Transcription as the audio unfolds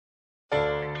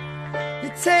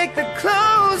take the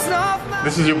clothes off my...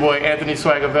 This is your boy Anthony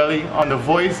Swagavelli on The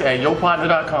Voice at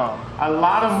yopartner.com. A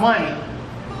lot of money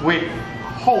with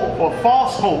hope or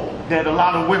false hope that a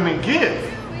lot of women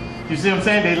give. You see what I'm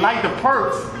saying? They like the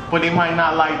perks, but they might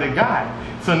not like the guy.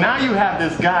 So now you have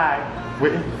this guy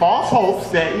with false hopes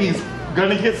that he's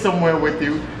gonna get somewhere with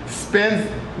you,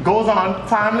 goes on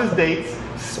timeless dates,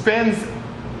 spends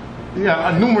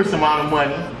a numerous amount of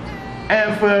money,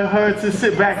 and for her to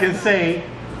sit back and say,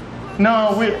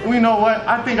 no, we know what,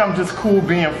 I think I'm just cool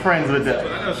being friends with them. I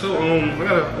got a show, I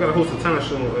gotta host a talent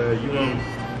show on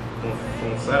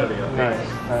Saturday, I think.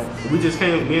 Nice. We just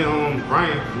came, me and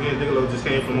Brian, me and Digolo just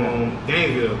came from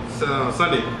Gainesville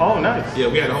Sunday. Oh, nice. Yeah,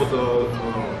 we had to host a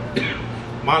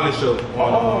modeling show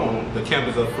on the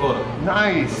campus of Florida.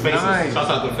 Nice. Shouts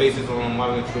out to Faces on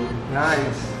modeling show.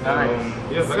 Nice.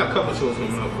 Yeah, I got a couple shows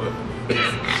coming up, but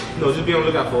just be on the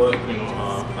lookout for it.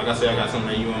 Like I said, I got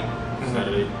something at you on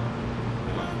Saturday.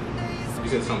 You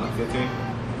said something like 15?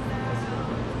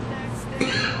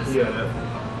 Yeah.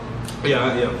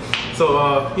 So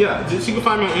you can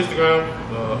find me on Instagram,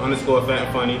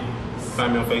 _FatFunny. Find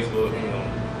me on Facebook,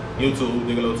 YouTube,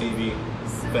 Digolo TV,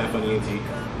 Fat Funny NT.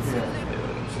 Yeah.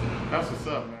 That's what's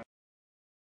up, man.